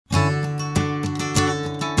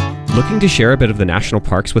Looking to share a bit of the national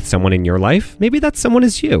parks with someone in your life? Maybe that someone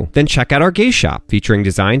is you. Then check out our Gaze Shop, featuring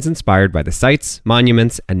designs inspired by the sights,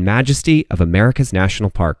 monuments, and majesty of America's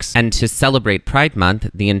national parks. And to celebrate Pride Month,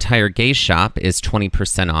 the entire Gaze Shop is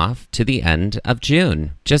 20% off to the end of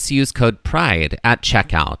June. Just use code PRIDE at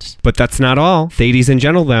checkout. But that's not all. Ladies and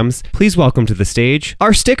gentlemen, please welcome to the stage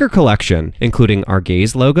our sticker collection, including our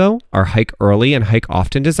Gaze logo, our Hike Early and Hike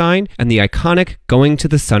Often design, and the iconic Going to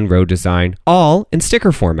the Sun Road design, all in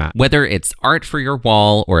sticker format. Whether it's art for your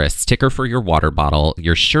wall or a sticker for your water bottle,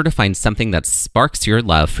 you're sure to find something that sparks your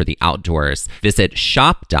love for the outdoors. Visit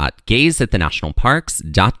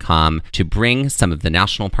shop.gazeatthenationalparks.com to bring some of the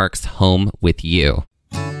national parks home with you.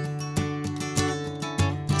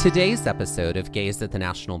 Today's episode of Gaze at the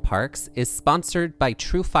National Parks is sponsored by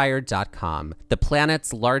TrueFire.com, the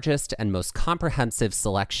planet's largest and most comprehensive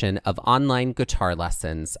selection of online guitar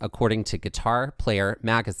lessons, according to Guitar Player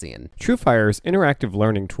magazine. TrueFire's interactive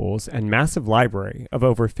learning tools and massive library of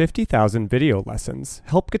over 50,000 video lessons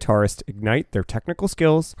help guitarists ignite their technical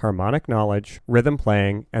skills, harmonic knowledge, rhythm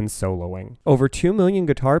playing, and soloing. Over 2 million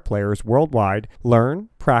guitar players worldwide learn,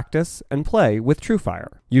 practice, and play with TrueFire.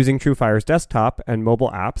 Using TrueFire's desktop and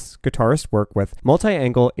mobile apps, guitarists work with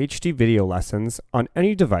multi-angle HD video lessons on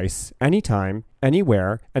any device, anytime,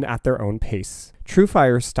 anywhere, and at their own pace.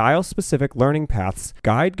 TrueFire's style-specific learning paths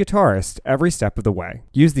guide guitarists every step of the way.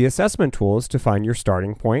 Use the assessment tools to find your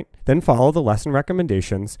starting point, then follow the lesson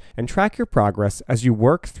recommendations, and track your progress as you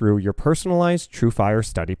work through your personalized TrueFire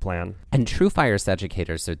study plan. And TrueFire's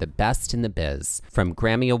educators are the best in the biz. From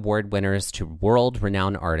Grammy Award winners to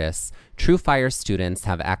world-renowned artists, TrueFire students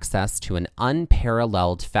have access to an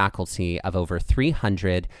unparalleled faculty of over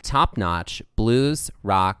 300 top-notch blues,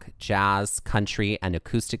 rock, jazz, country, and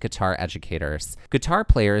acoustic guitar educators. Guitar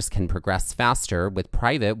players can progress faster with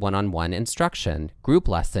private one-on-one instruction, group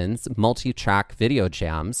lessons, multi-track video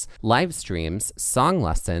jams, live streams, song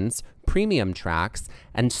lessons, premium tracks,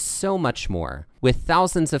 and so much more. With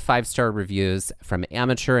thousands of 5-star reviews from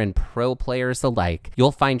amateur and pro players alike,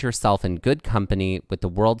 you'll find yourself in good company with the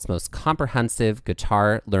world's most comprehensive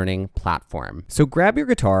guitar learning platform. So grab your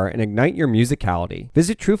guitar and ignite your musicality.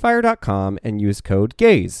 Visit TrueFire.com and use code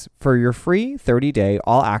GAZE for your free 30-day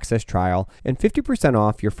all-access trial and 50%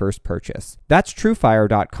 off your first purchase. That's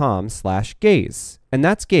TrueFire.com/gaze. And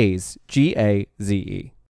that's GAZE,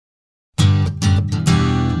 G-A-Z-E.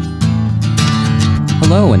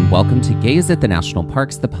 Hello and welcome to Gaze at the National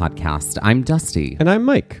Parks, the podcast. I'm Dusty. And I'm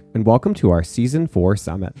Mike, and welcome to our Season 4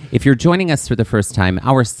 Summit. If you're joining us for the first time,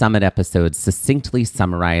 our Summit episodes succinctly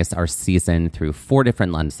summarize our season through 4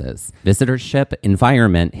 different lenses: visitorship,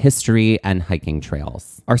 environment, history, and hiking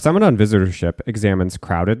trails. Our Summit on Visitorship examines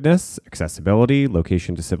crowdedness, accessibility,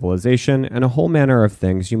 location to civilization, and a whole manner of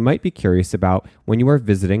things you might be curious about when you are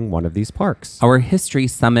visiting one of these parks. Our History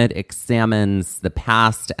Summit examines the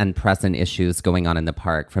past and present issues going on in the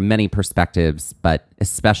park from many perspectives, but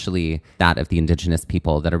especially that of the indigenous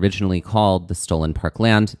people that originally called the stolen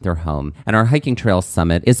parkland their home. And our Hiking Trails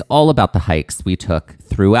Summit is all about the hikes we took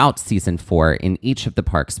throughout Season 4 in each of the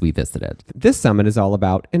parks we visited. This summit is all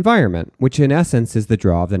about environment, which in essence is the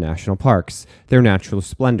draw of the national parks, their natural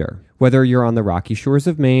splendor. Whether you're on the rocky shores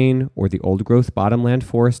of Maine, or the old-growth bottomland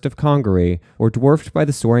forest of Congaree, or dwarfed by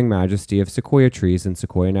the soaring majesty of sequoia trees in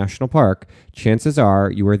Sequoia National Park, chances are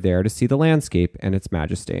you are there to see the landscape and its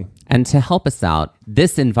majesty. And to help us out,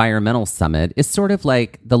 this environmental summit is sort of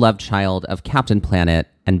like the love child of Captain Planet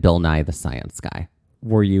and Bill Nye the Science Guy.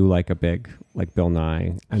 Were you like a big Bill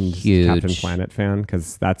Nye and Huge Captain Planet fan?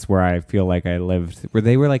 Because that's where I feel like I lived.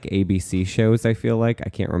 They were like ABC shows, I feel like. I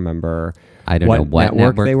can't remember. I don't know what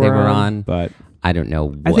network they were on, but I don't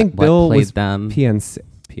know I think Bill played was them.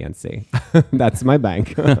 PNC. That's my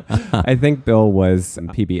bank. I think Bill was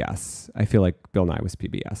PBS. I feel like Bill Nye was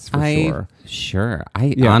PBS for sure. Sure.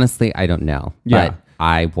 Honestly, I don't know. Yeah. But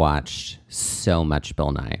I watched so much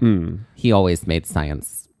Bill Nye. He always made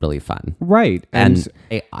science really fun. Right. And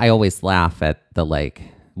I always laugh at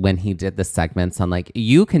when he did the segments on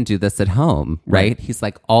you can do this at home, right? He's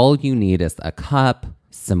like, all you need is a cup,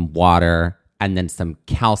 some water, and then some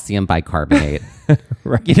calcium bicarbonate.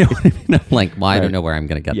 Right. You know what I mean? I'm like, well, I don't know where I'm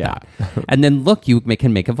going to get that. And then look, you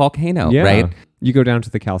can make a volcano, right? You go down to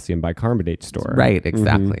the calcium bicarbonate store. Right,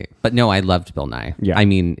 exactly. But no, I loved Bill Nye. Yeah. I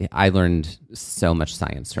mean, I learned so much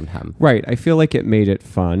science from him. Right. I feel like it made it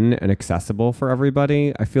fun and accessible for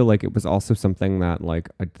everybody. I feel like it was also something that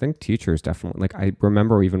I think teachers definitely, I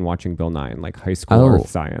remember even watching Bill Nye in high school earth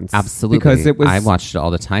science. Absolutely. Because it was I watched it all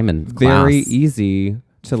the time in class. very easy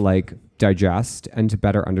to digest and to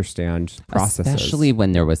better understand processes. Especially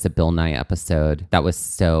when there was a Bill Nye episode that was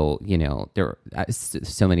so,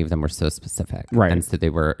 so many of them were so specific. Right. And so they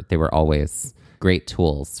were always great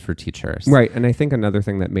tools for teachers. Right. And I think another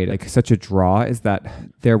thing that made it like such a draw is that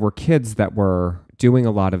there were kids that were doing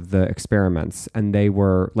a lot of the experiments, and they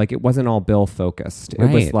were like, it wasn't all Bill focused.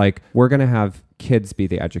 It was like, we're going to have kids be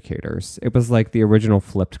the educators. It was like the original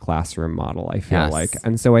flipped classroom model, I feel like.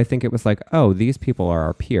 And so I think it was like, oh, these people are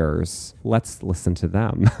our peers. Let's listen to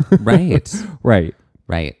them. Right.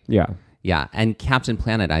 Right. Yeah. Yeah. And Captain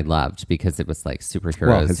Planet I loved because it was like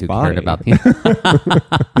superheroes who body. cared about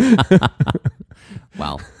the...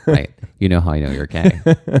 Well, right. You know how I know you're gay.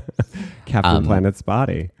 Captain Planet's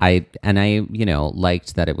body. I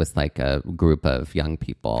liked that it was like a group of young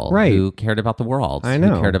people who cared about the world. I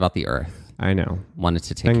know. Who cared about the earth. I know. Wanted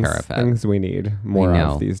to take care of it. Things we need more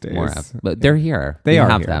of these days. More of. But they're here. We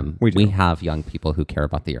have here. them. We do. We have young people who care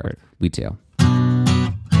about the earth. Right. We do.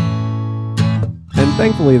 And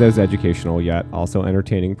thankfully, those educational yet also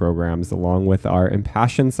entertaining programs, along with our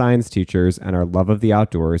impassioned science teachers and our love of the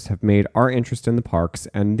outdoors, have made our interest in the parks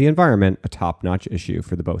and the environment a top-notch issue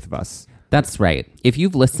for the both of us. That's right. If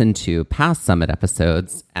you've listened to past Summit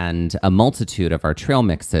episodes and a multitude of our trail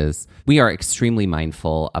mixes, we are extremely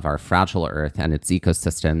mindful of our fragile earth and its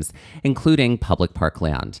ecosystems, including public park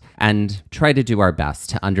land, and try to do our best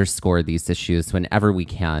to underscore these issues whenever we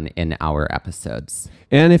can in our episodes.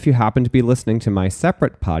 And if you happen to be listening to my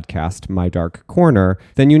separate podcast, My Dark Corner,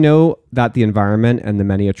 then you know that the environment and the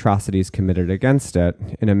many atrocities committed against it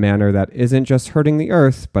in a manner that isn't just hurting the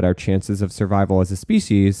earth, but our chances of survival as a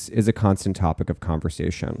species is a constant topic of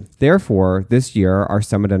conversation. Therefore, this year, our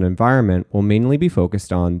Summit on Environment will mainly be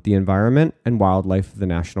focused on the environment and wildlife of the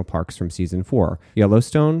national parks from Season 4,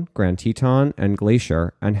 Yellowstone, Grand Teton, and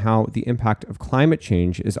Glacier, and how the impact of climate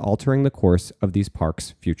change is altering the course of these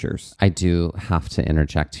parks' futures. I do have to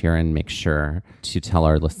interject here and make sure to tell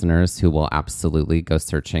our listeners who will absolutely go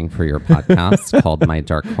searching for your podcast called My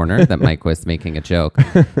Dark Corner that Mike was making a joke.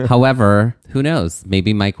 However, who knows?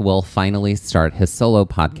 Maybe Mike will finally start his solo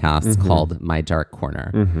podcast called My Dark Corner.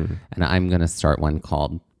 And I'm going to start one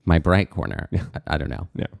called My Bright Corner. I don't know.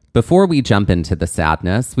 Yeah. Before we jump into the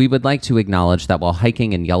sadness, we would like to acknowledge that while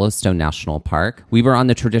hiking in Yellowstone National Park, we were on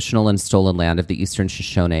the traditional and stolen land of the Eastern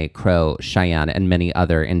Shoshone, Crow, Cheyenne, and many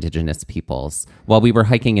other indigenous peoples. While we were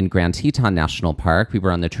hiking in Grand Teton National Park, we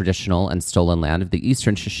were on the traditional and stolen land of the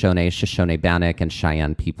Eastern Shoshone, Shoshone-Bannock, and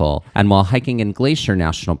Cheyenne people. And while hiking in Glacier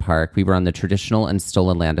National Park, we were on the traditional and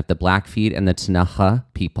stolen land of the Blackfeet and the Tenaya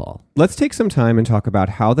people. Let's take some time and talk about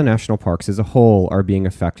how the national parks as a whole are being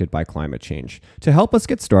affected by climate change. To help us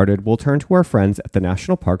get started, we'll turn to our friends at the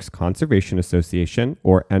National Parks Conservation Association,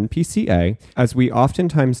 or NPCA, as we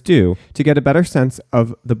oftentimes do, to get a better sense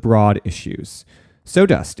of the broad issues. So,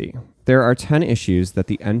 Dusty, there are 10 issues that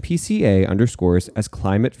the NPCA underscores as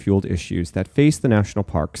climate-fueled issues that face the national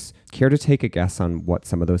parks. Care to take a guess on what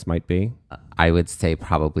some of those might be? I would say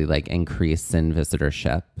probably like increase in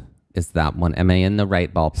visitorship. Is that one? Am I in the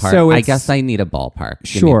right ballpark? So I guess I need a ballpark.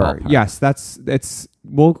 Give me a Sure. ballpark. Yes,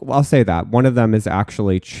 I'll say that. One of them is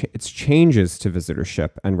actually it's changes to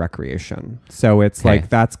visitorship and recreation. So it's like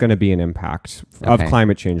that's going to be an impact of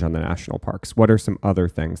climate change on the national parks. What are some other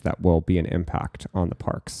things that will be an impact on the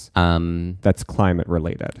parks that's climate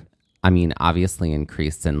related? I mean, obviously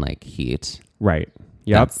increase in like heat. Right.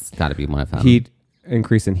 Yep. That's got to be one of them.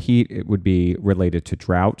 Increase in heat, it would be related to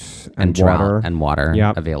drought and water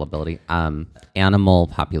Yep. availability. Animal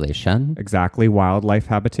population. Exactly. Wildlife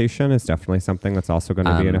habitation is definitely something that's also going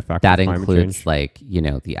to be an effect that of climate includes change. like,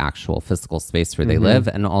 the actual physical space where they live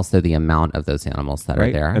and also the amount of those animals that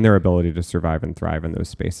are there. And their ability to survive and thrive in those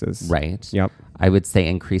spaces. Right. Yep. I would say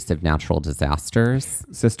increase of natural disasters.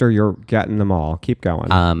 Sister, you're getting them all. Keep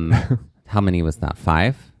going. How many was that?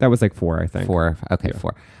 5? That was like 4, I think. 4. Okay, yeah.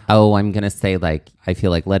 4. Oh, I'm going to say I feel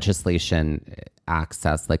like legislation acts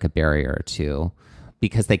as like a barrier to,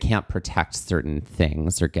 because they can't protect certain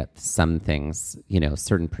things or get some things,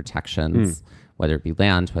 certain protections, whether it be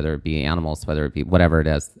land, whether it be animals, whether it be whatever it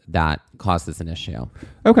is, that causes an issue.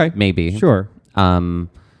 Okay. Maybe. Sure. Let's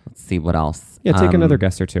see what else. Yeah, take another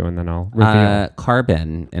guess or two and then I'll reveal.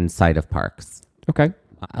 Carbon inside of parks. Okay.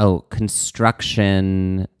 Oh,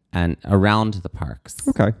 construction and around the parks.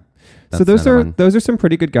 Okay. That's so those are some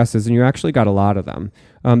pretty good guesses, and you actually got a lot of them.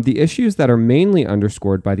 The issues that are mainly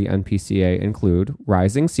underscored by the NPCA include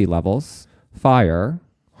rising sea levels, fire,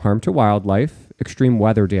 harm to wildlife, extreme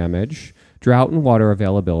weather damage, drought and water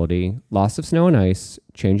availability, loss of snow and ice,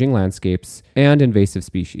 changing landscapes, and invasive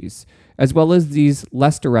species. as well as these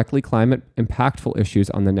less directly climate impactful issues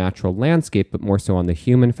on the natural landscape, but more so on the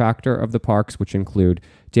human factor of the parks, which include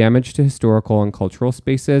damage to historical and cultural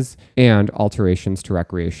spaces and alterations to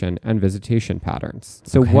recreation and visitation patterns.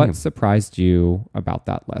 So what surprised you about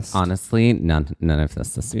that list? Honestly, none of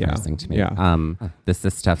this is surprising to me. Yeah. This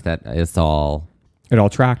is stuff that is all... It all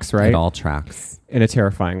tracks, right? It all tracks. In a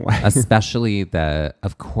terrifying way. Especially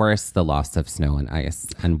of course, the loss of snow and ice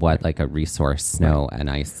and what like a resource snow and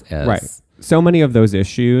ice is. Right. So many of those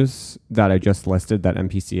issues that I just listed, that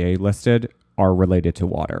MPCA listed, are related to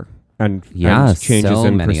water and changes so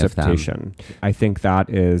in many precipitation. I think that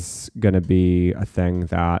is going to be a thing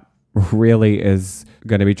that really is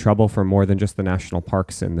going to be trouble for more than just the national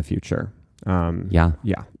parks in the future. Yeah.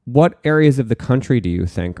 What areas of the country do you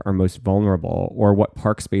think are most vulnerable, or what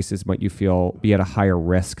park spaces might you feel be at a higher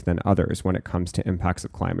risk than others when it comes to impacts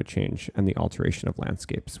of climate change and the alteration of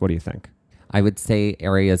landscapes? What do you think? I would say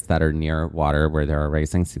areas that are near water where there are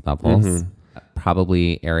rising sea levels,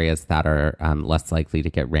 probably areas that are less likely to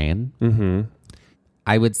get rain.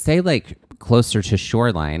 I would say like closer to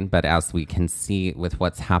shoreline, but as we can see with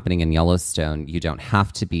what's happening in Yellowstone, you don't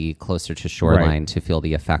have to be closer to shoreline to feel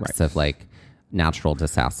the effects of like natural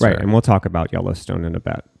disaster. Right, and we'll talk about Yellowstone in a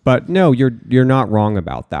bit. But no, you're not wrong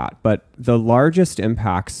about that. But the largest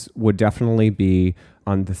impacts would definitely be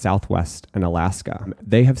on the Southwest and Alaska.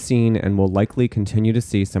 They have seen and will likely continue to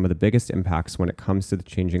see some of the biggest impacts when it comes to the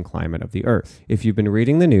changing climate of the Earth. If you've been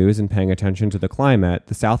reading the news and paying attention to the climate,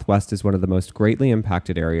 the Southwest is one of the most greatly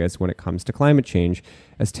impacted areas when it comes to climate change,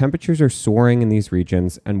 as temperatures are soaring in these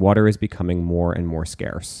regions and water is becoming more and more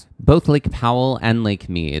scarce. Both Lake Powell and Lake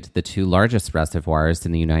Mead, the two largest reservoirs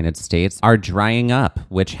in the United States, are drying up,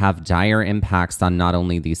 which have dire impacts on not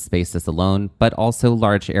only these spaces alone, but also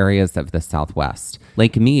large areas of the Southwest.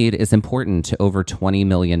 Lake Mead is important to over 20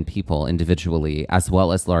 million people individually, as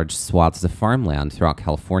well as large swaths of farmland throughout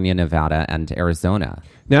California, Nevada, and Arizona.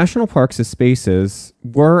 National parks as spaces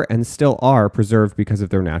were and still are preserved because of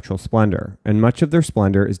their natural splendor, and much of their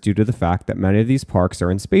splendor is due to the fact that many of these parks are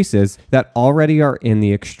in spaces that already are in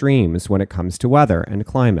the extremes when it comes to weather and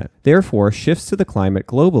climate. Therefore, shifts to the climate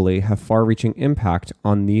globally have far-reaching impact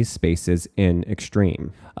on these spaces in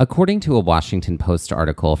extreme. According to a Washington Post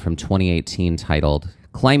article from 2018 titled,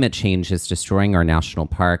 "Climate Change is Destroying Our National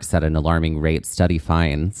Parks at an Alarming Rate," study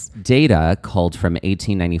finds, data culled from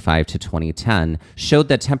 1895 to 2010 showed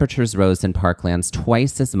that temperatures rose in parklands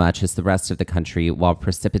twice as much as the rest of the country, while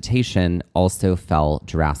precipitation also fell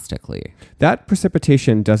drastically. That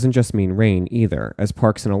precipitation doesn't just mean rain either, as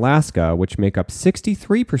parks in Alaska, which make up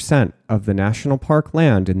 63% of the national park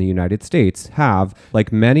land in the United States, have,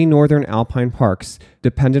 like many northern alpine parks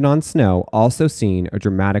dependent on snow, also seen a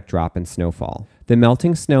dramatic drop in snowfall. The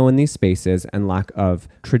melting snow in these spaces and lack of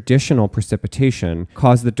traditional precipitation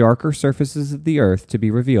cause the darker surfaces of the Earth to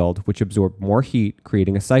be revealed, which absorb more heat,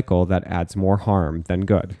 creating a cycle that adds more harm than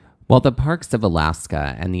good. While the parks of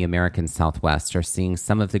Alaska and the American Southwest are seeing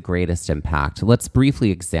some of the greatest impact, let's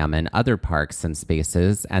briefly examine other parks and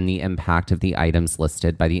spaces and the impact of the items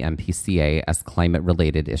listed by the MPCA as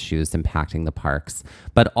climate-related issues impacting the parks,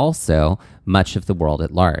 but also much of the world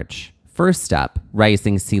at large. First up,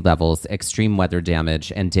 rising sea levels, extreme weather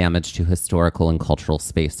damage, and damage to historical and cultural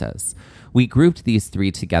spaces. We grouped these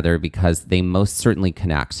three together because they most certainly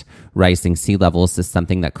connect. Rising sea levels is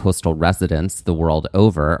something that coastal residents the world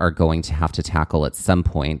over are going to have to tackle at some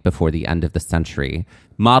point before the end of the century.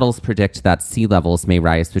 Models predict that sea levels may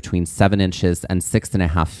rise between 7 inches and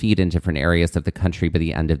 6.5 feet in different areas of the country by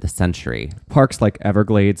the end of the century. Parks like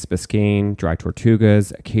Everglades, Biscayne, Dry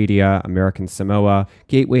Tortugas, Acadia, American Samoa,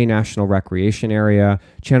 Gateway National Recreation Area,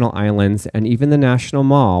 Channel Islands, and even the National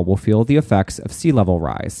Mall will feel the effects of sea level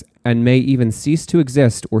rise, and may even cease to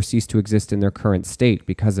exist or cease to exist in their current state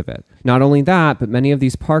because of it. Not only that, but many of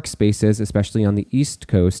these park spaces, especially on the East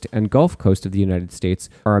Coast and Gulf Coast of the United States,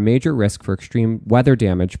 are a major risk for extreme weather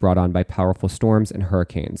damage brought on by powerful storms and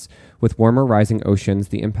hurricanes. With warmer rising oceans,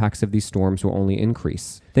 the impacts of these storms will only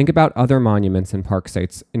increase. Think about other monuments and park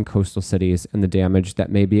sites in coastal cities and the damage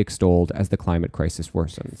that may be extolled as the climate crisis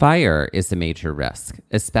worsens. Fire is a major risk,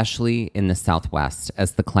 especially in the Southwest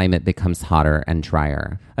as the climate becomes hotter and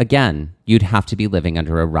drier. Again, you'd have to be living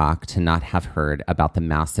under a rock to not have heard about the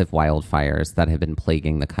massive wildfires that have been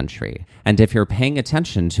plaguing the country. And if you're paying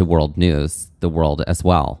attention to world news, the world as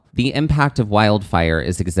well. The impact of wildfire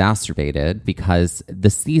is exacerbated because the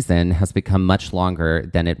season has become much longer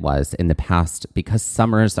than it was in the past because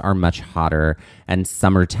summers are much hotter and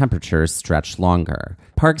summer temperatures stretch longer.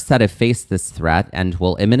 Parks that have faced this threat and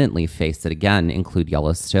will imminently face it again include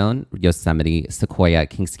Yellowstone, Yosemite, Sequoia,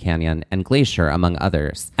 Kings Canyon, and Glacier, among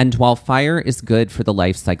others. And while fire is good for the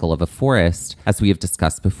life cycle of a forest, as we have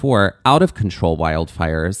discussed before, out-of-control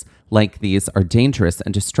wildfires like these are dangerous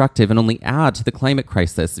and destructive and only add to the climate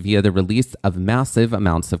crisis via the release of massive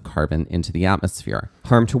amounts of carbon into the atmosphere.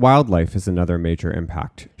 Harm to wildlife is another major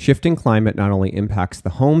impact. Shifting climate not only impacts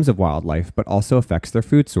the homes of wildlife, but also affects their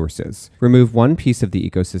food sources. Remove one piece of the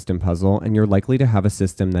ecosystem puzzle, and you're likely to have a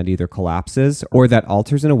system that either collapses or that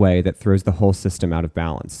alters in a way that throws the whole system out of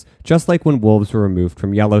balance. Just like when wolves were removed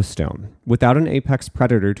from Yellowstone. Without an apex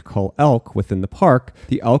predator to cull elk within the park,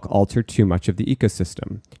 the elk altered too much of the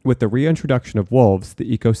ecosystem. With the reintroduction of wolves,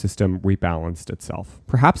 the ecosystem rebalanced itself.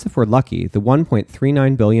 Perhaps if we're lucky, the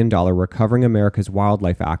 $1.39 billion Recovering America's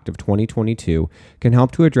Wildlife Act of 2022 can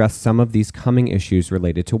help to address some of these coming issues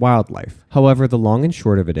related to wildlife. However, the long and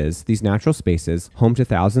short of it is, these natural spaces, home to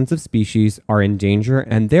thousands of species, are in danger,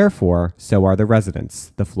 and therefore, so are the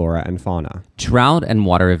residents, the flora and fauna. Drought and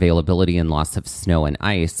water availability and loss of snow and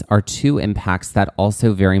ice are two impacts that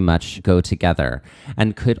also very much go together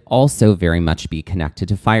and could also very much be connected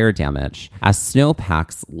to fire damage. As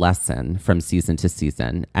snowpacks lessen from season to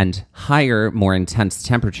season and higher, more intense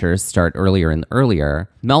temperatures start earlier and earlier,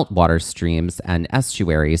 meltwater streams and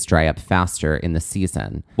estuaries dry up faster in the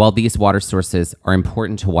season. While these water sources are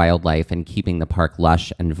important to wildlife and keeping the park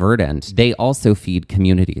lush and verdant, they also feed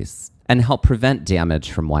communities and help prevent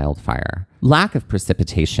damage from wildfire. Lack of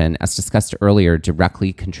precipitation, as discussed earlier,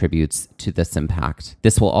 directly contributes to this impact.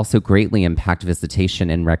 This will also greatly impact visitation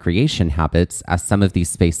and recreation habits, as some of these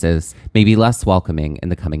spaces may be less welcoming in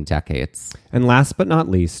the coming decades. And last but not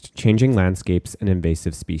least, changing landscapes and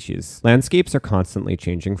invasive species. Landscapes are constantly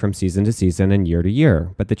changing from season to season and year to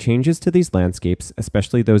year, but the changes to these landscapes,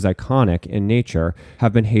 especially those iconic in nature,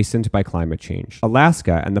 have been hastened by climate change.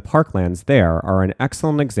 Alaska and the parklands there are an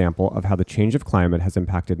excellent example of how the change of climate has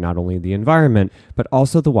impacted not only the environment, but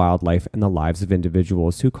also the wildlife and the lives of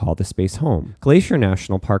individuals who call the space home. Glacier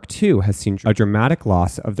National Park, too, has seen a dramatic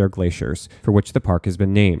loss of their glaciers, for which the park has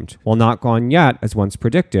been named. While not gone yet, as once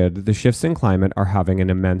predicted, the shifts in climate are having an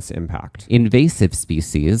immense impact. Invasive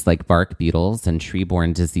species like bark beetles and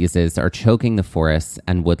tree-borne diseases are choking the forests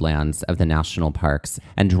and woodlands of the national parks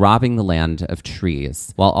and robbing the land of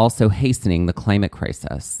trees, while also hastening the climate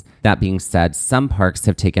crisis. That being said, some parks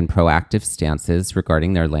have taken proactive stances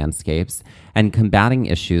regarding their landscapes and combating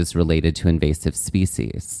issues related to invasive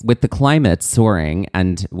species. With the climate soaring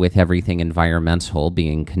and with everything environmental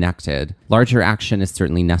being connected, larger action is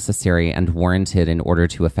certainly necessary and warranted in order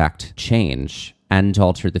to effect change and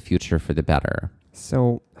alter the future for the better.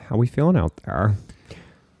 So, how we feeling out there?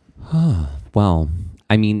 Well,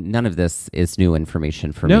 I mean, none of this is new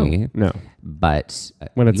information for me. No. But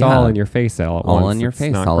when it's all in your face all at once. All in your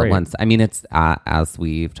face all at once. I mean, it's, as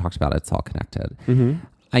we've talked about, it's all connected. Mm-hmm.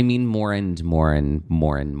 I mean, more and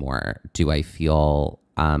more do I feel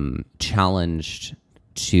challenged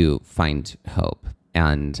to find hope.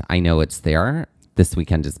 And I know it's there. This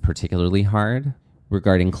weekend is particularly hard.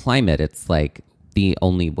 Regarding climate, it's like the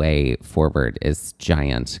only way forward is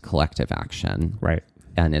giant collective action. Right.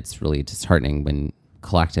 And it's really disheartening when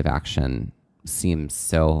collective action seems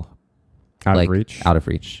so out of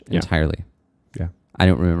reach entirely. Yeah. I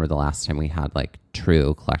don't remember the last time we had like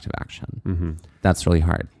true collective action. Mm-hmm. That's really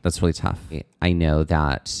hard. That's really tough. I know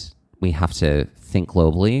that we have to think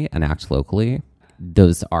globally and act locally.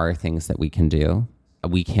 Those are things that we can do.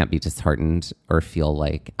 We can't be disheartened or feel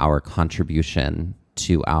like our contribution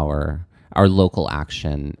to our local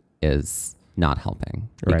action is not helping.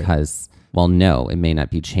 Right. Because, well, no, it may not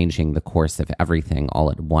be changing the course of everything all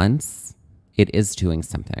at once. It is doing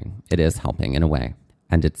something. It is helping in a way.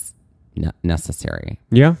 And it's necessary.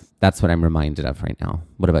 Yeah. That's what I'm reminded of right now.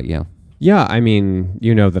 What about you? Yeah, I mean,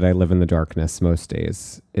 you know that I live in the darkness most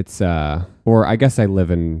days. It's, or I guess I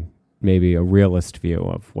live in maybe a realist view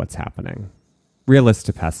of what's happening. Realist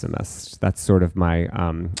to pessimist. That's sort of my,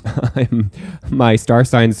 my star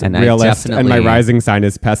sign's and realist and my rising sign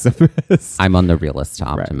is pessimist. I'm on the realist to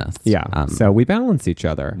optimist. Right. Yeah, so we balance each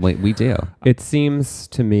other. We do. It seems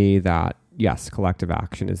to me that, yes, collective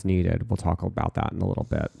action is needed. We'll talk about that in a little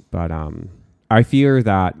bit. But I fear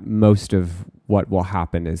that most of what will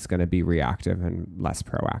happen is going to be reactive and less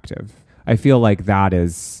proactive. I feel like that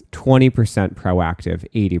is 20% proactive,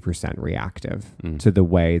 80% reactive to the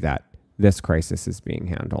way that this crisis is being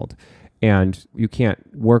handled. And you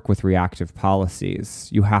can't work with reactive policies.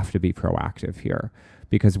 You have to be proactive here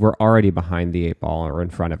because we're already behind the 8 ball or in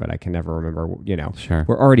front of it. I can never remember, Sure.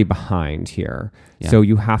 We're already behind here. Yeah. So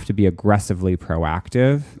you have to be aggressively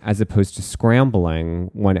proactive as opposed to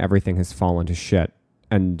scrambling when everything has fallen to shit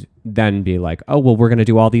and then be like, oh, well, we're going to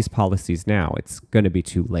do all these policies now. It's going to be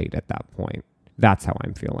too late at that point. That's how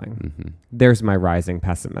I'm feeling. Mm-hmm. There's my rising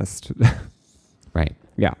pessimist. Right.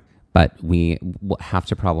 Yeah. But we have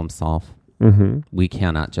to problem solve. Mm-hmm. We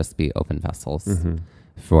cannot just be open vessels Mm-hmm.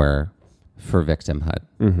 for victimhood.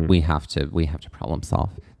 Mm-hmm. We have to problem solve.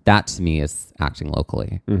 That to me is acting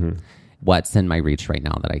locally. Mm-hmm. What's in my reach right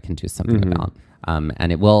now that I can do something Mm-hmm. about?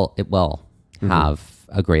 And it will Mm-hmm. have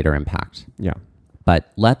a greater impact. Yeah.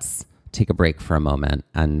 But let's take a break for a moment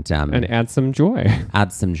and add some joy.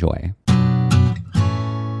 add some joy.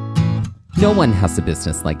 No one has a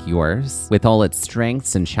business like yours. With all its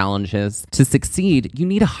strengths and challenges, to succeed, you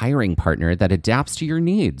need a hiring partner that adapts to your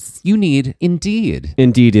needs. You need Indeed.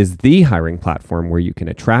 Indeed is the hiring platform where you can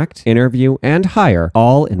attract, interview, and hire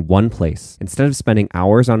all in one place. Instead of spending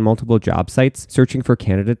hours on multiple job sites searching for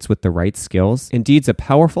candidates with the right skills, Indeed's a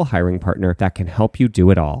powerful hiring partner that can help you do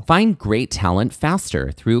it all. Find great talent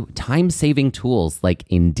faster through time-saving tools like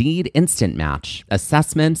Indeed Instant Match,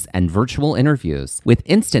 assessments, and virtual interviews. With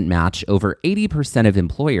Instant Match, over 80% of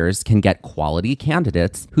employers can get quality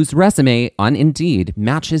candidates whose resume on Indeed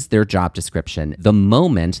matches their job description the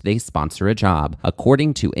moment they sponsor a job,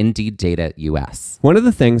 according to Indeed Data US. One of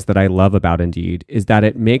the things that I love about Indeed is that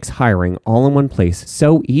it makes hiring all in one place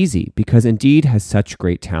so easy because Indeed has such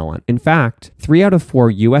great talent. In fact, 3 out of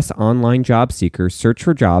 4 U.S. online job seekers search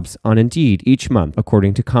for jobs on Indeed each month,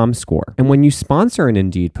 according to ComScore. And when you sponsor an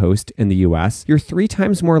Indeed post in the U.S., you're 3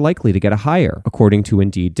 times more likely to get a hire, according to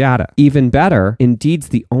Indeed data. Even better, Indeed's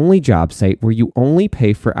the only job site where you only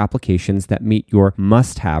pay for applications that meet your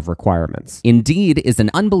must-have requirements. Indeed is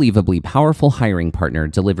an unbelievably powerful hiring partner,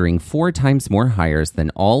 delivering 4 times more hires than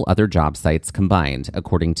all other job sites combined,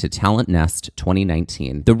 according to Talent Nest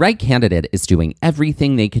 2019. The right candidate is doing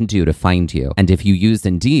everything they can do to find you. And if you use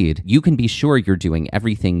Indeed, you can be sure you're doing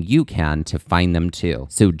everything you can to find them too.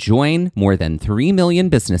 So join more than 3 million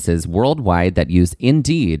businesses worldwide that use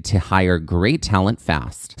Indeed to hire great talent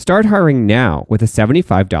fast. Start hiring now with a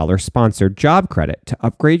 $75 sponsored job credit to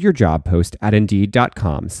upgrade your job post at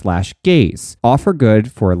Indeed.com/gaze. Offer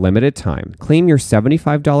good for a limited time. Claim your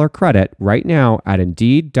 $75 credit right now at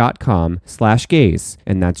Indeed.com/gaze,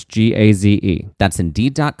 and that's GAZE. That's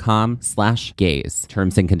Indeed.com/gaze.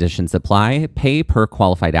 Terms and conditions apply. Pay per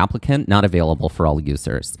qualified applicant. Not available for all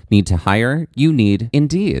users. Need to hire? You need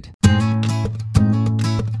Indeed.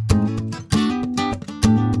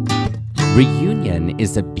 Reunion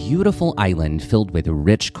is a beautiful island filled with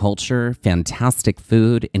rich culture, fantastic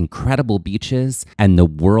food, incredible beaches, and the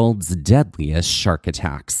world's deadliest shark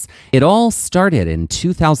attacks. It all started in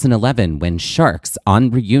 2011 when sharks on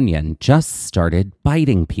Reunion just started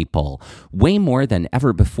biting people, way more than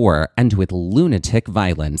ever before, and with lunatic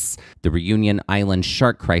violence. The Reunion Island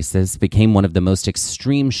shark crisis became one of the most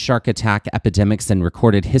extreme shark attack epidemics in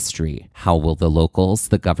recorded history. How will the locals,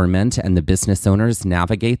 the government, and the business owners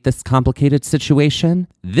navigate this complicated situation?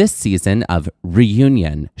 This season of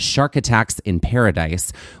Reunion, Shark Attacks in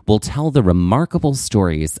Paradise, will tell the remarkable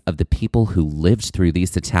stories of the people who lived through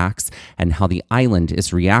these attacks and how the island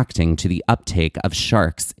is reacting to the uptake of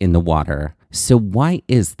sharks in the water. So why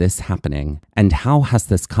is this happening? And how has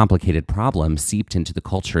this complicated problem seeped into the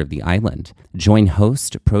culture of the island? Join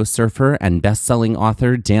host, pro surfer, and best-selling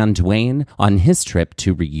author Dan Duane on his trip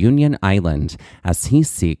to Reunion Island as he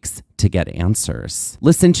seeks to get answers.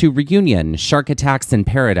 Listen to Reunion, Shark Attacks in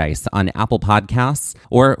Paradise on Apple Podcasts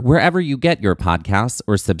or wherever you get your podcasts,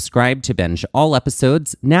 or subscribe to binge all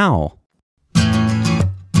episodes now.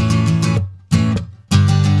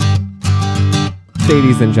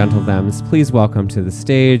 Ladies and gentlethems, please welcome to the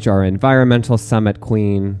stage our environmental summit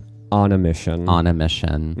queen, On a Mission. On a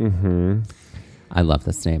Mission. Mm-hmm. I love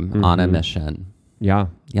this name. Mm-hmm. On a Mission. Yeah.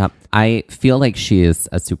 Yep. I feel like she is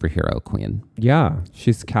a superhero queen. Yeah.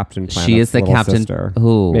 She's Captain Planet's She is the little captain. sister.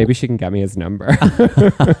 Ooh. Maybe she can get me his number.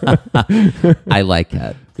 I like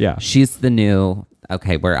it. Yeah. She's the new...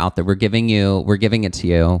 Okay, we're out there. We're giving it to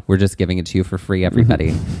you. We're just giving it to you for free,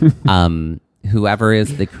 everybody. Whoever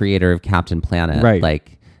is the creator of Captain Planet, right,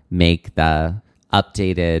 like, make the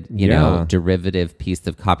updated, you know, derivative piece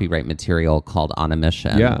of copyright material called On a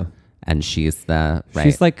Mission. Yeah. And she's the... Right.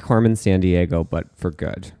 She's like Carmen Sandiego, but for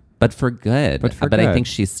good. But for good. But I good. think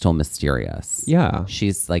she's still mysterious. Yeah.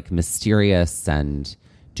 She's like mysterious and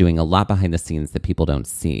doing a lot behind the scenes that people don't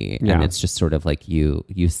see. Yeah. And it's just sort of like you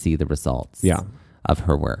see the results. Yeah. of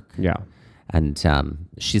her work. Yeah. And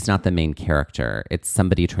she's not the main character. It's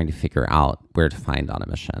somebody trying to figure out where to find On a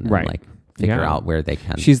Mission. Right. And like figure out where they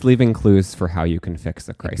can. She's leaving clues for how you can fix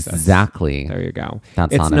a crisis. Exactly. There you go.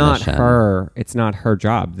 That's it's On a not Mission. it's not her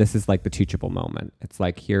job. This is like the teachable moment. It's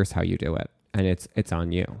like, here's how you do it. And it's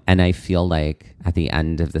on you. And I feel like at the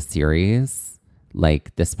end of the series,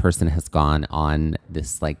 like this person has gone on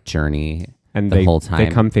this like journey And the whole time.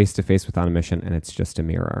 They come face to face with On a Mission and it's just a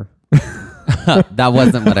mirror. That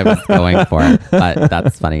wasn't what I was going for, but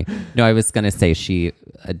that's funny. No, I was going to say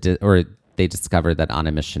they discovered that On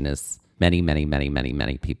a Mission is many, many, many, many,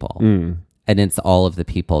 many people. And it's all of the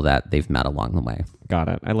people that they've met along the way. Got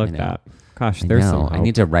it. I love that. Gosh, I there's know. some hope. I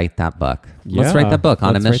need to write that book. Yeah, Let's write that book, On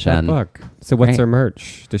a let's write Mission. that book. So what's Right. her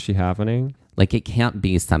merch? Does she have any? Like it can't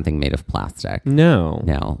be something made of plastic. No.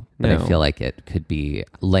 But I feel like it could be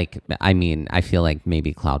like, I feel like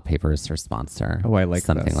maybe Cloud Paper is her sponsor. Oh, I like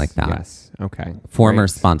something this. like that. Yes. Okay. Former Great.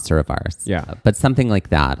 sponsor of ours. Yeah. But something like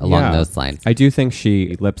that along Yeah. those lines. I do think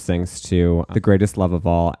she lip syncs to The Greatest Love of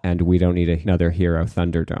All and We Don't Need Another Hero,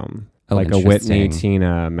 Thunderdome. Oh, Like a Whitney interesting.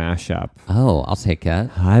 Tina mashup. Oh, I'll take it.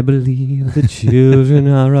 I believe the children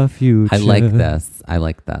are our future. I like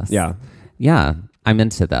this. Yeah. Yeah. I'm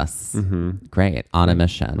into this. Mm-hmm. Great. On a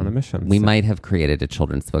Mission. On a Mission. We So- might have created a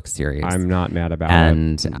children's book series. I'm not mad about it.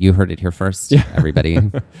 And you heard it here first, everybody.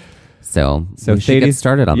 So we should get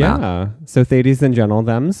started on that. Yeah. So Thades and Gentle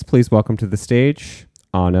Thems, please welcome to the stage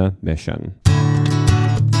On a Mission.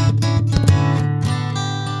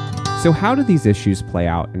 So how do these issues play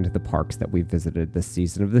out into the parks that we've visited this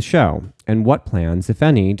season of the show? And what plans, if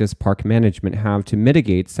any, does park management have to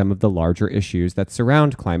mitigate some of the larger issues that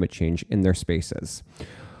surround climate change in their spaces?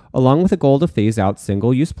 Along with a goal to phase out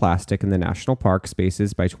single-use plastic in the national park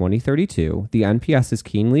spaces by 2032, the NPS is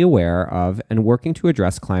keenly aware of and working to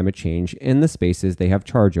address climate change in the spaces they have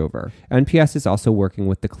charge over. NPS is also working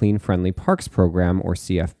with the Clean Friendly Parks Program, or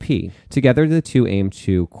CFP. Together, the two aim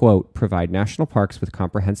to, quote, provide national parks with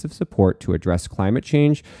comprehensive support to address climate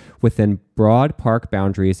change within broad park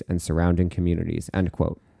boundaries and surrounding communities, end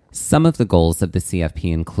quote. Some of the goals of the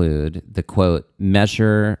CFP include the, quote,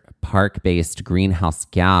 measure park-based greenhouse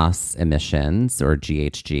gas emissions, or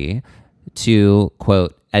GHG, to,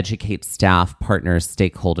 quote, educate staff, partners,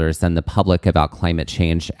 stakeholders, and the public about climate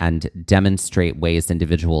change and demonstrate ways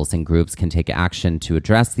individuals and groups can take action to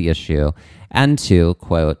address the issue, and to,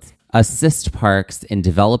 quote, assist parks in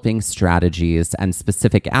developing strategies and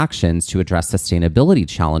specific actions to address sustainability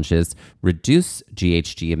challenges, reduce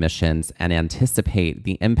GHG emissions, and anticipate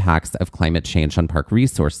the impacts of climate change on park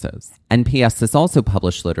resources. NPS has also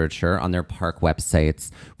published literature on their park websites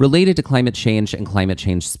related to climate change and climate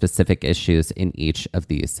change-specific issues in each of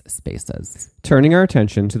these spaces. Turning our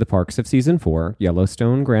attention to the parks of Season 4,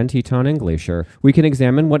 Yellowstone, Grand Teton, and Glacier, we can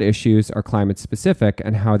examine what issues are climate-specific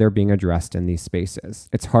and how they're being addressed in these spaces.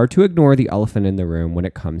 It's hard to ignore the elephant in the room when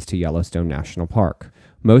it comes to Yellowstone National Park.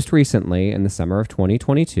 Most recently, in the summer of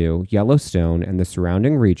 2022, Yellowstone and the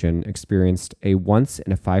surrounding region experienced a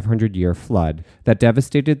once-in-a-500-year flood that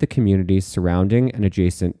devastated the communities surrounding and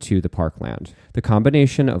adjacent to the parkland. The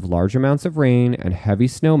combination of large amounts of rain and heavy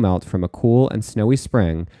snow melt from a cool and snowy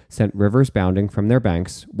spring sent rivers bounding from their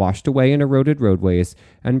banks, washed away in eroded roadways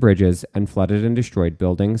and bridges, and flooded and destroyed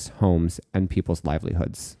buildings, homes, and people's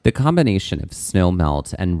livelihoods. The combination of snow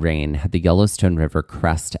melt and rain had the Yellowstone River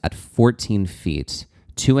crest at 14 feet,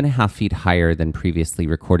 2.5 feet higher than previously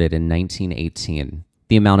recorded in 1918.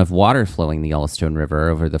 The amount of water flowing the Yellowstone River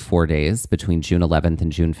over the 4 days between June 11th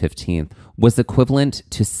and June 15th was equivalent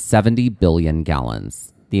to 70 billion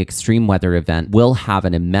gallons. The extreme weather event will have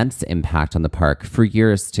an immense impact on the park for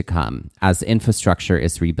years to come as infrastructure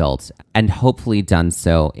is rebuilt, and hopefully done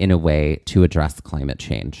so in a way to address climate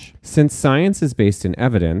change. Since science is based in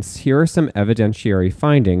evidence, here are some evidentiary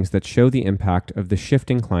findings that show the impact of the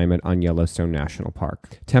shifting climate on Yellowstone National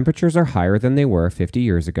Park. Temperatures are higher than they were 50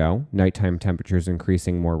 years ago, nighttime temperatures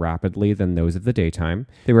increasing more rapidly than those of the daytime.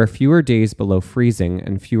 There are fewer days below freezing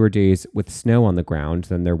and fewer days with snow on the ground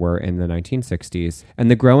than there were in the 1960s, and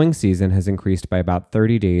the growing season has increased by about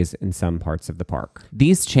 30 days in some parts of the park.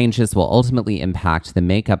 These changes will ultimately impact the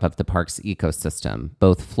makeup of the park's ecosystem,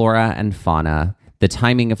 both flora and fauna, the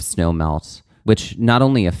timing of snowmelt, which not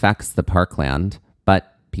only affects the parkland,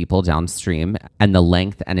 but people downstream, and the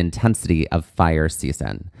length and intensity of fire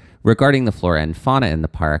season. Regarding the flora and fauna in the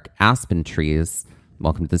park, aspen trees,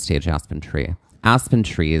 welcome to the stage, aspen tree. Aspen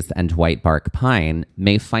trees and white bark pine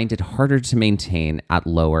may find it harder to maintain at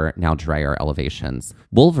lower, now drier elevations.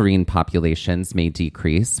 Wolverine populations may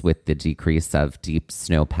decrease with the decrease of deep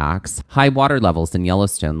snowpacks, high water levels in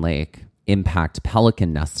Yellowstone Lake, impact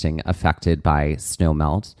pelican nesting affected by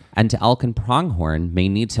snowmelt, and elk and pronghorn may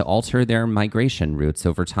need to alter their migration routes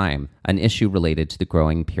over time, an issue related to the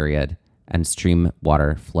growing period and stream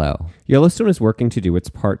water flow. Yellowstone is working to do its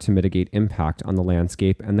part to mitigate impact on the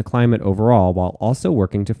landscape and the climate overall, while also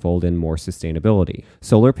working to fold in more sustainability.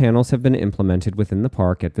 Solar panels have been implemented within the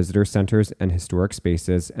park at visitor centers and historic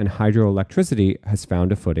spaces, and hydroelectricity has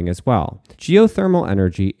found a footing as well. Geothermal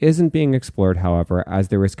energy isn't being explored, however, as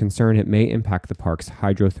there is concern it may impact the park's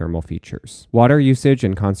hydrothermal features. Water usage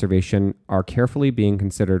and conservation are carefully being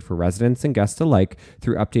considered for residents and guests alike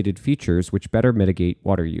through updated features which better mitigate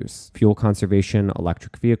water use. Fuel conservation,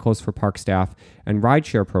 electric vehicles for park staff, and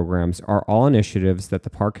rideshare programs are all initiatives that the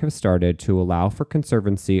park has started to allow for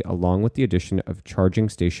conservancy, along with the addition of charging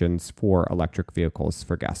stations for electric vehicles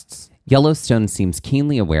for guests. Yellowstone seems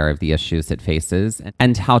keenly aware of the issues it faces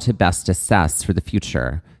and how to best assess for the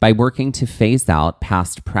future. By working to phase out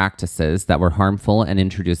past practices that were harmful and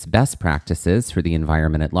introduce best practices for the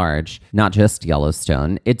environment at large, not just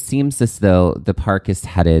Yellowstone, it seems as though the park is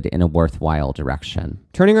headed in a worthwhile direction.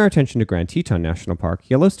 Turning our attention to Grand Teton National Park,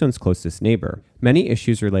 Yellowstone's closest neighbor, many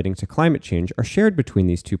issues relating to climate change are shared between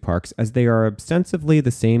these two parks, as they are ostensibly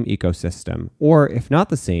the same ecosystem, or if not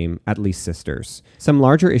the same, at least sisters. Some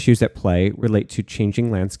larger issues at play relate to changing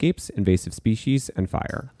landscapes, invasive species, and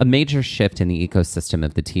fire. A major shift in the ecosystem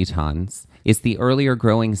of the Tetons is the earlier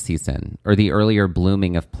growing season, or the earlier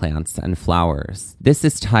blooming of plants and flowers. This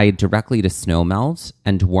is tied directly to snowmelt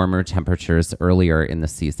and warmer temperatures earlier in the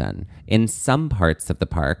season. In some parts of the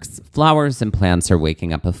parks, flowers and plants are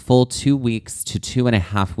waking up a full 2 weeks to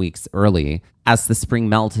 2.5 weeks early, as the spring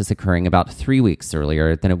melt is occurring about 3 weeks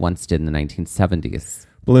earlier than it once did in the 1970s.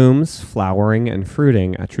 Blooms, flowering, and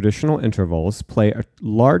fruiting at traditional intervals play a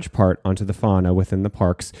large part onto the fauna within the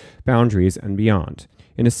park's boundaries and beyond.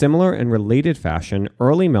 In a similar and related fashion,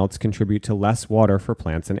 early melts contribute to less water for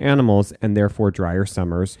plants and animals, and therefore drier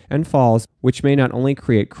summers and falls, which may not only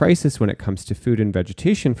create crisis when it comes to food and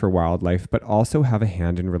vegetation for wildlife, but also have a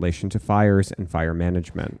hand in relation to fires and fire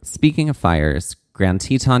management. Speaking of fires, Grand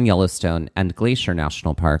Teton, Yellowstone, and Glacier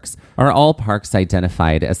National Parks are all parks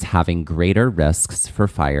identified as having greater risks for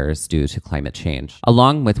fires due to climate change.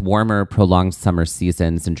 Along with warmer, prolonged summer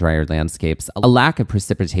seasons and drier landscapes, a lack of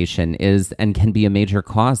precipitation is and can be a major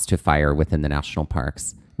cause to fire within the national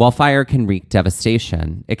parks. While fire can wreak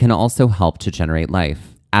devastation, it can also help to generate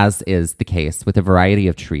life, as is the case with a variety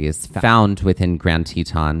of trees found within Grand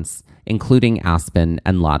Tetons, including aspen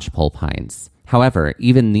and lodgepole pines. However,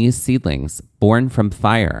 even these seedlings, born from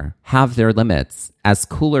fire, have their limits, as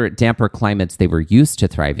cooler, damper climates they were used to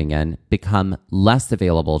thriving in become less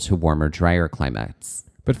available to warmer, drier climates.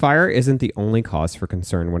 But fire isn't the only cause for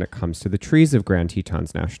concern when it comes to the trees of Grand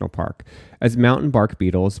Tetons National Park, as mountain bark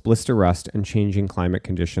beetles, blister rust, and changing climate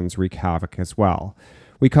conditions wreak havoc as well.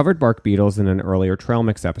 We covered bark beetles in an earlier trail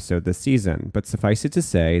mix episode this season, but suffice it to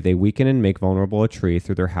say, they weaken and make vulnerable a tree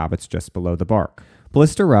through their habits just below the bark.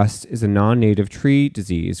 Blister rust is a non-native tree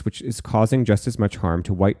disease which is causing just as much harm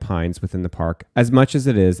to white pines within the park as much as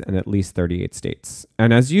it is in at least 38 states.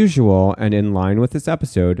 And as usual, and in line with this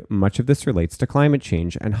episode, much of this relates to climate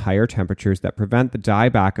change and higher temperatures that prevent the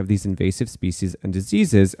dieback of these invasive species and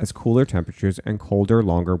diseases as cooler temperatures and colder,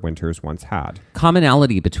 longer winters once had.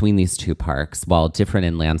 Commonality between these two parks, while different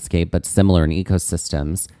in landscape but similar in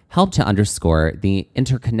ecosystems, help to underscore the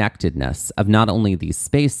interconnectedness of not only these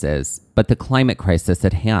spaces, but the climate crisis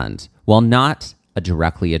at hand. While not a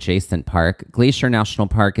directly adjacent park, Glacier National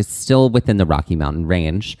Park is still within the Rocky Mountain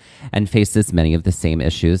Range and faces many of the same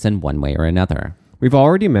issues in one way or another. We've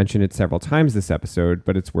already mentioned it several times this episode,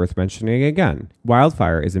 but it's worth mentioning again.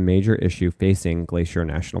 Wildfire is a major issue facing Glacier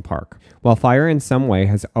National Park. While fire in some way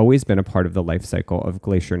has always been a part of the life cycle of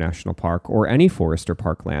Glacier National Park or any forest or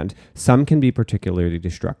parkland, some can be particularly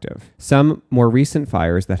destructive. Some more recent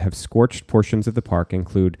fires that have scorched portions of the park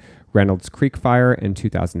include Reynolds Creek Fire in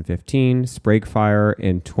 2015, Sprague Fire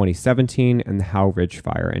in 2017, and the Howe Ridge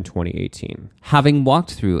Fire in 2018. Having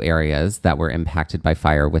walked through areas that were impacted by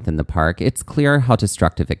fire within the park, it's clear how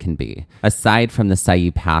destructive it can be. Aside from the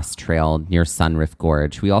Sayee Pass Trail near Sunriff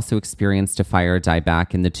Gorge, we also experienced a fire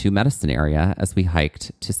dieback in the Two Medicine area as we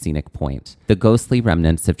hiked to Scenic Point. The ghostly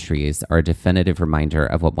remnants of trees are a definitive reminder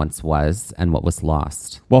of what once was and what was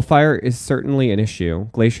lost. While fire is certainly an issue,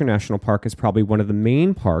 Glacier National Park is probably one of the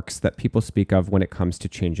main parks that people speak of when it comes to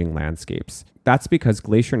changing landscapes. That's because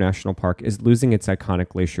Glacier National Park is losing its iconic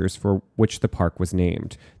glaciers for which the park was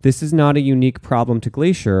named. This is not a unique problem to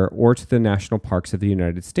Glacier or to the national parks of the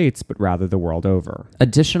United States, but rather the world over.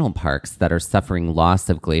 Additional parks that are suffering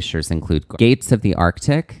loss of glaciers include Gates of the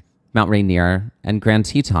Arctic, Mount Rainier, and Grand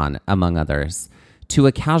Teton, among others. To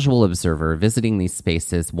a casual observer, visiting these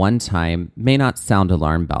spaces one time may not sound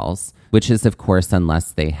alarm bells, which is, of course,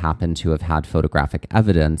 unless they happen to have had photographic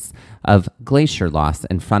evidence of glacier loss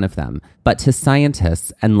in front of them. But to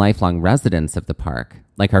scientists and lifelong residents of the park,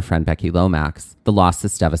 like our friend Becky Lomax, the loss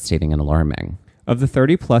is devastating and alarming. Of the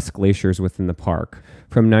 30-plus glaciers within the park,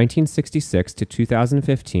 from 1966 to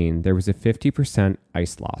 2015, there was a 50%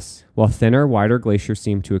 ice loss. While thinner, wider glaciers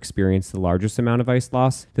seem to experience the largest amount of ice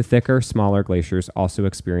loss, the thicker, smaller glaciers also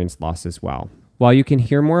experienced loss as well. While you can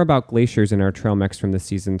hear more about glaciers in our trail mix from the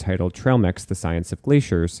season titled Trail Mix: The Science of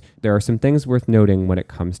Glaciers, there are some things worth noting when it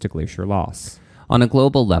comes to glacier loss. On a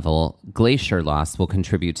global level, glacier loss will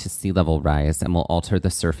contribute to sea level rise and will alter the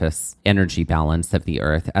surface energy balance of the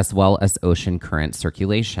Earth as well as ocean current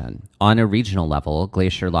circulation. On a regional level,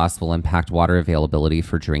 glacier loss will impact water availability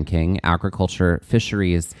for drinking, agriculture,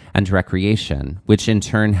 fisheries, and recreation, which in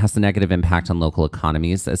turn has a negative impact on local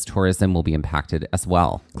economies as tourism will be impacted as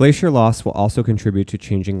well. Glacier loss will also contribute to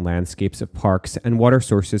changing landscapes of parks and water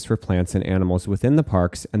sources for plants and animals within the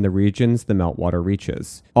parks and the regions the meltwater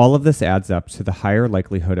reaches. All of this adds up to the higher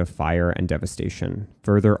likelihood of fire and devastation,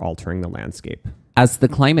 further altering the landscape. As the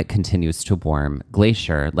climate continues to warm,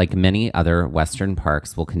 Glacier, like many other Western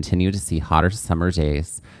parks, will continue to see hotter summer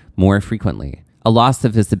days more frequently. A loss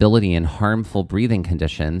of visibility and harmful breathing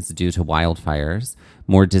conditions due to wildfires,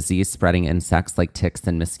 more disease-spreading insects like ticks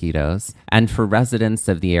and mosquitoes, and for residents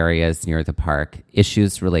of the areas near the park,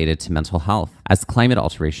 issues related to mental health, as climate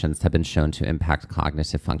alterations have been shown to impact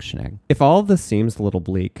cognitive functioning. If all of this seems a little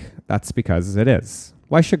bleak, that's because it is.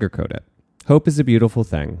 Why sugarcoat it? Hope is a beautiful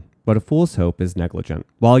thing, but a fool's hope is negligent.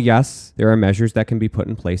 While yes, there are measures that can be put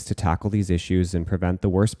in place to tackle these issues and prevent the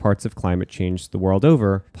worst parts of climate change the world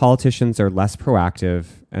over, politicians are less proactive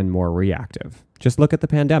and more reactive. Just look at the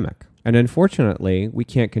pandemic. And unfortunately, we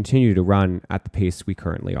can't continue to run at the pace we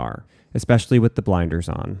currently are, especially with the blinders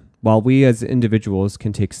on. While we as individuals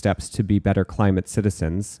can take steps to be better climate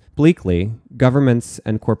citizens, bleakly, governments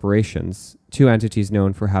and corporations, two entities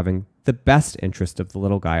known for having the best interest of the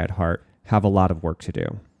little guy at heart, have a lot of work to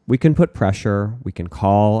do. We can put pressure, we can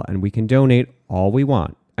call, and we can donate all we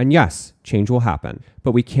want. And yes, change will happen,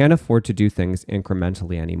 but we can't afford to do things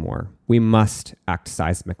incrementally anymore. We must act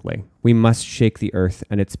seismically. We must shake the earth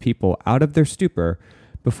and its people out of their stupor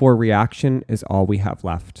before reaction is all we have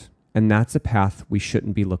left. And that's a path we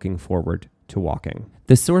shouldn't be looking forward to walking.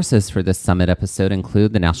 The sources for this summit episode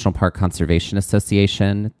include the National Park Conservation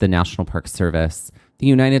Association, the National Park Service, the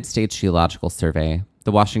United States Geological Survey,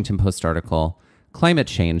 the Washington Post article, Climate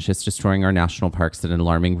Change is Destroying Our National Parks at an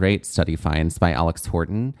Alarming Rate, study finds by Alex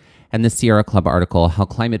Horton, and the Sierra Club article, How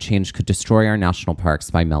Climate Change Could Destroy Our National Parks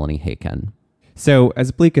by Melanie Haken. So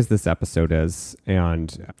as bleak as this episode is,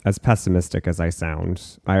 and as pessimistic as I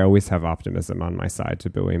sound, I always have optimism on my side to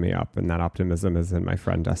buoy me up, and that optimism is in my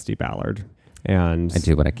friend Dusty Ballard. And I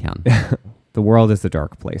do what I can. The world is a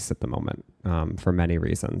dark place at the moment for many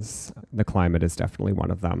reasons. The climate is definitely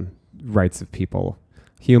one of them. Rights of people,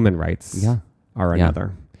 human rights are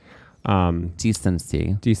another.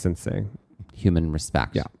 Decency. Human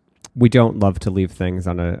respect. Yeah. We don't love to leave things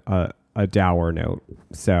on a dour note.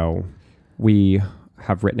 So we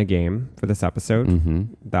have written a game for this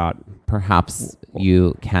episode that perhaps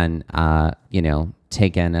you can,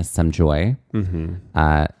 take in as some joy.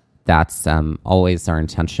 That's always our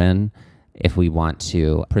intention. If we want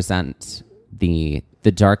to present the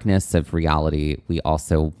darkness of reality, we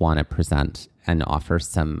also want to present and offer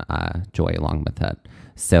some joy along with it.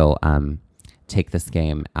 So take this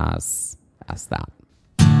game as that.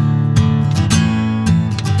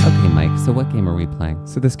 Okay, Mike, so what game are we playing?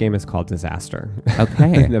 So this game is called Disaster.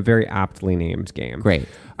 Okay. A very aptly named game. Great.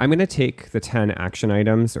 I'm going to take the 10 action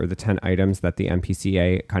items or the 10 items that the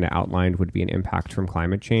NPCA kind of outlined would be an impact from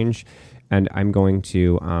climate change. And I'm going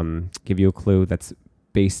to give you a clue that's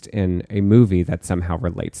based in a movie that somehow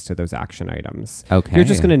relates to those action items. Okay. You're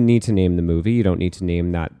just going to need to name the movie. You don't need to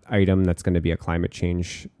name that item that's going to be a climate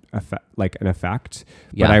change effect, like an effect.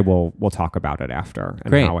 Yeah. But we'll talk about it after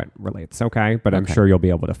and how it relates. Okay. But I'm sure you'll be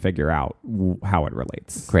able to figure out how it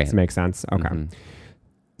relates. Great. Does it make sense? Okay.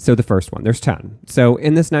 So the first one, there's 10. So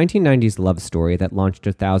in this 1990s love story that launched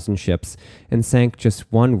 1,000 ships and sank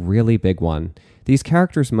just one really big one, these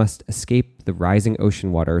characters must escape the rising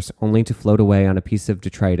ocean waters only to float away on a piece of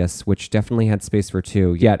detritus, which definitely had space for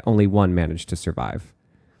two, yet only one managed to survive.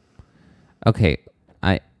 Okay.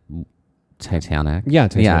 Titanic? Yeah,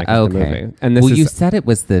 Titanic is the movie. And you said it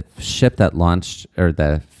was the ship that launched, or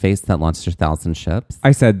the face that launched 1,000 ships?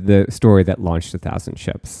 I said the story that launched 1,000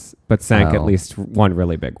 ships, but sank at least one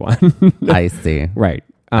really big one. I see. Right.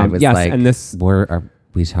 I was yes, and this...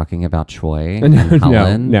 We talking about Troy No, and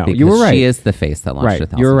Helen? no, Because you were right. She is the face that launched Right,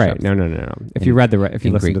 1,000 you're right. ships. No. If you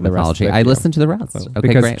listened Greek to the mythology. rest, I listened to the rest. Okay,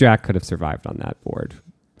 because great. Jack could have survived on that board.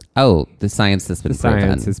 Oh, the science has been proven.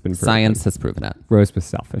 Science has been proven. Science has proven it. Rose was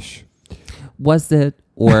selfish. Was it,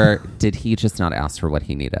 or did he just not ask for what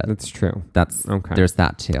he needed? That's true. That's okay. There's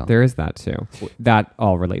that too. There is that too. That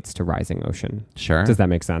all relates to Rising Ocean. Sure. Does that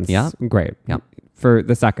make sense? Yeah. Great. Yeah. For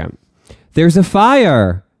the second, there's a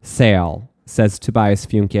fire sale, says Tobias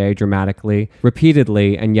Funke dramatically,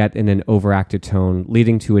 repeatedly, and yet in an overacted tone,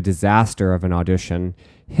 leading to a disaster of an audition.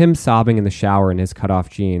 Him sobbing in the shower in his cut-off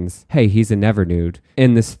jeans. Hey, he's a never nude.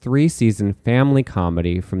 In this 3-season family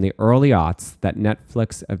comedy from the early aughts that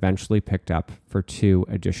Netflix eventually picked up for 2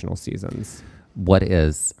 additional seasons. What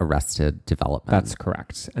is Arrested Development? That's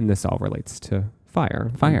correct. And this all relates to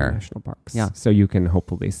fire. Fire. National parks. Yeah. So you can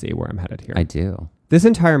hopefully see where I'm headed here. I do. This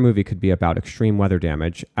entire movie could be about extreme weather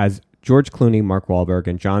damage as George Clooney, Mark Wahlberg,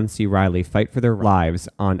 and John C. Reilly fight for their lives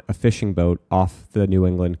on a fishing boat off the New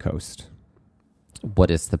England coast.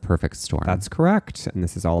 What is the perfect storm? That's correct. And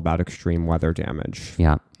this is all about extreme weather damage.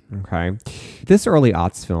 Yeah. Okay. This early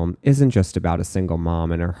aughts film isn't just about a single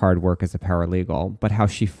mom and her hard work as a paralegal, but how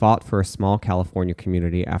she fought for a small California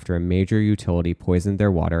community after a major utility poisoned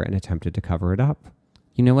their water and attempted to cover it up.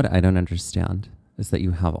 You know what I don't understand is that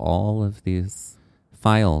you have all of these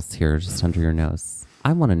files here just under your nose.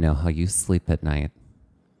 I want to know how you sleep at night.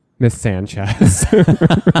 Miss Sanchez.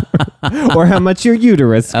 Or how much your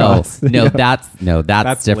uterus costs. Oh, no, Yeah.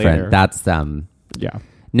 that's different. later. That's, Yeah.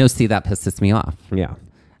 no, see, that pisses me off. Yeah.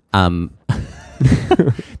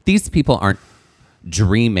 These people aren't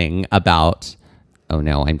dreaming about, oh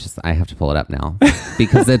no, I have to pull it up now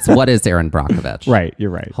because it's what is Aaron Brockovich? Right.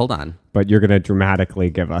 You're right. Hold on. But you're going to dramatically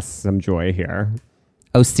give us some joy here.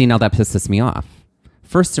 Oh, see, now that pisses me off.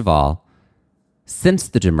 First of all, since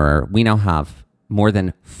the demur, we now have more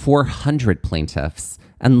than 400 plaintiffs.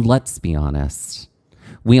 And let's be honest,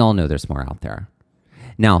 we all know there's more out there.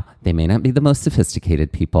 Now, they may not be the most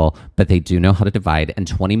sophisticated people, but they do know how to divide, and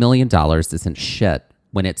 $20 million isn't shit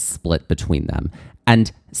when it's split between them.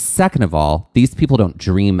 And second of all, these people don't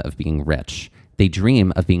dream of being rich. They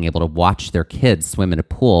dream of being able to watch their kids swim in a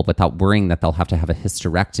pool without worrying that they'll have to have a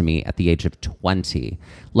hysterectomy at the age of 20,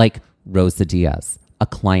 like Rosa Diaz, a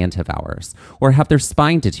client of ours, or have their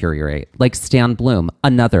spine deteriorate, like Stan Bloom,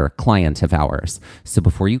 another client of ours. So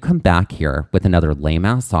before you come back here with another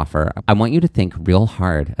lame-ass offer, I want you to think real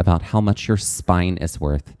hard about how much your spine is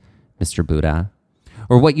worth, Mr. Buddha,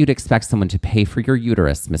 or what you'd expect someone to pay for your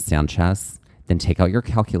uterus, Miss Sanchez. Then take out your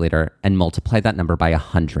calculator and multiply that number by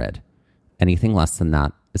 100. Anything less than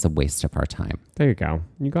that is a waste of our time. There you go.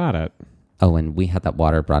 You got it. Oh, and we had that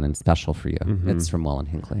water brought in special for you. Mm-hmm. It's from Well and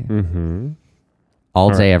Hinckley. Mm-hmm. All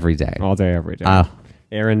day, every day. All day, every day.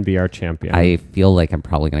 Aaron, be our champion. I feel like I'm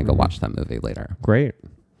probably going to go watch that movie later. Great.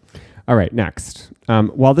 All right, next.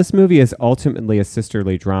 While this movie is ultimately a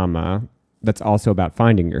sisterly drama that's also about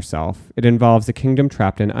finding yourself, it involves a kingdom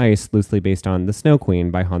trapped in ice, loosely based on The Snow Queen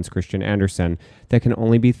by Hans Christian Andersen, that can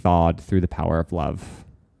only be thawed through the power of love.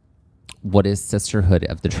 What is Sisterhood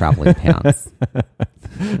of the Traveling Pants?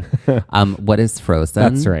 What is Frozen?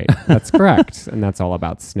 That's right. That's correct. And that's all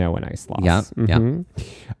about snow and ice loss. Yeah. Mm-hmm.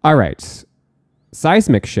 All right.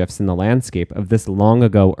 Seismic shifts in the landscape of this long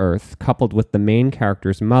ago Earth, coupled with the main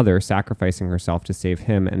character's mother sacrificing herself to save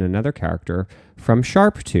him and another character from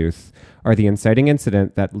Sharptooth, are the inciting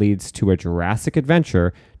incident that leads to a Jurassic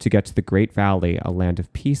adventure to get to the Great Valley, a land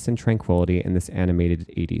of peace and tranquility in this animated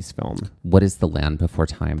 80s film. What is The Land Before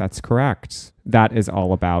Time? That's correct. That is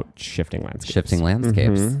all about shifting landscapes. Shifting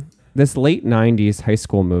landscapes. Mm-hmm. This late 90s high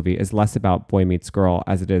school movie is less about boy meets girl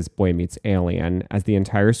as it is boy meets alien, as the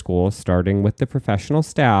entire school, starting with the professional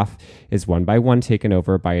staff, is one by one taken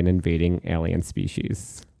over by an invading alien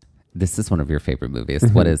species. This is one of your favorite movies.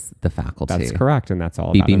 What is The Faculty? That's correct, and that's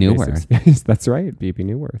all B.B. about invasive species. That's right, B.B.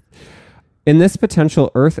 Newworth. In this potential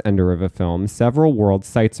Earth-ender of a film, several world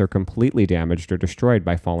sites are completely damaged or destroyed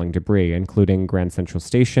by falling debris, including Grand Central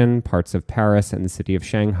Station, parts of Paris, and the city of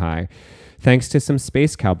Shanghai. Thanks to some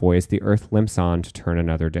space cowboys, the Earth limps on to turn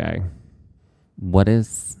another day. What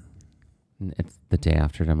is... It's The Day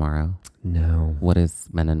After Tomorrow? No. What is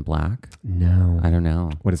Men in Black? No. I don't know.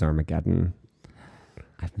 What is Armageddon?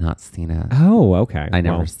 I've not seen it. Oh, okay. I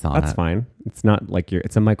never saw it. That's fine. It's not like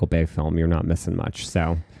it's a Michael Bay film. You're not missing much.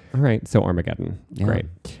 So, all right. So Armageddon. Yeah. Great.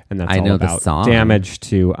 And that's I all know the about song. damage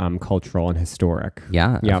to cultural and historic.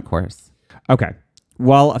 Yeah, Yep. of course. Okay.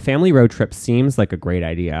 While a family road trip seems like a great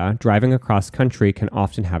idea, driving across country can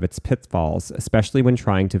often have its pitfalls, especially when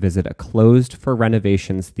trying to visit a closed for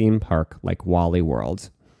renovations theme park like Wally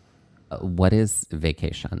World. What is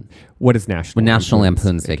Vacation? What is National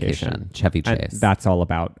Lampoon's Vacation? Chevy Chase. And that's all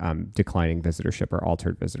about declining visitorship or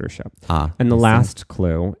altered visitorship. And the last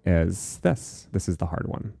clue is this. This is the hard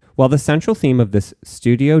one. While the central theme of this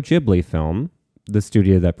Studio Ghibli film, the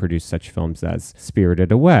studio that produced such films as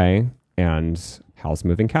Spirited Away and Howl's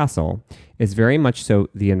Moving Castle, is very much so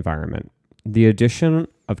the environment. The addition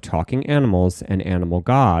of talking animals and animal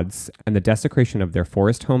gods and the desecration of their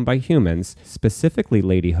forest home by humans, specifically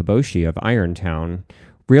Lady Hiboshi of Irontown,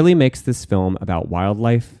 really makes this film about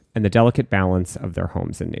wildlife and the delicate balance of their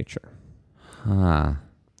homes in nature.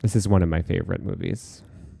 This is one of my favorite movies.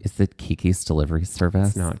 Is it Kiki's Delivery Service?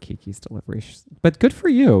 It's not Kiki's Delivery, but good for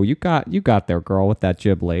you. You got there, girl, with that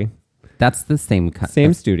Ghibli. That's the same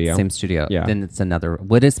studio. Same studio. Yeah. Then it's another.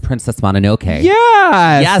 What is Princess Mononoke?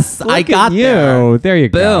 Yes, I got there. There you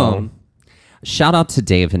go. Boom. Shout out to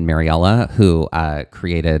Dave and Mariella who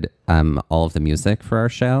created all of the music for our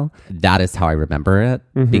show. That is how I remember it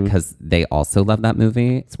because they also love that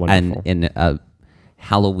movie. It's wonderful. And in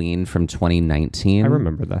Halloween from 2019, I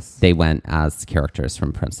remember this. They went as characters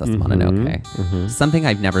from Princess Mononoke. Something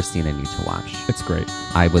I've never seen and need to watch. It's great.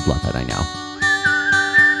 I would love it, I know.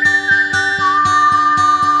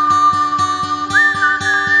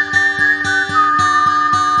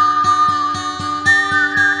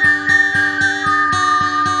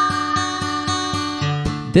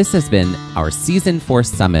 This has been our Season 4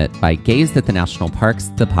 Summit by Gaze at the National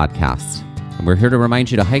Parks, the podcast. And we're here to remind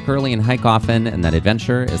you to hike early and hike often, and that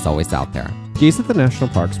adventure is always out there. Gaze at the National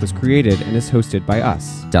Parks was created and is hosted by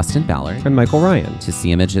us, Dustin Ballard and Michael Ryan. To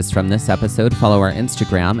see images from this episode, follow our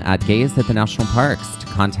Instagram at Gaze at the National Parks. To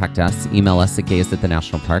contact us, email us at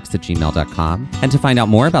gazeatthenationalparks@gmail.com. And to find out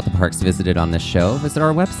more about the parks visited on this show, visit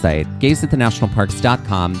our website,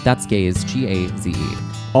 gazeatthenationalparks.com. That's Gaze, G-A-Z-E.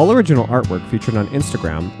 All original artwork featured on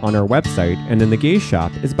Instagram, on our website, and in the Gaze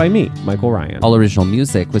Shop is by me, Michael Ryan. All original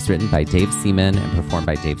music was written by Dave Seaman and performed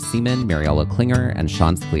by Dave Seaman, Mariella Klinger, and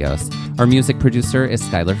Sean Sklios. Our music producer is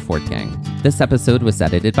Skyler Fortgang. This episode was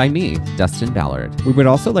edited by me, Dustin Ballard. We would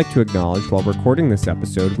also like to acknowledge while recording this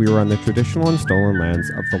episode, we were on the traditional and stolen lands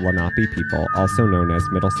of the Lenape people, also known as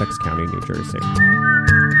Middlesex County, New Jersey.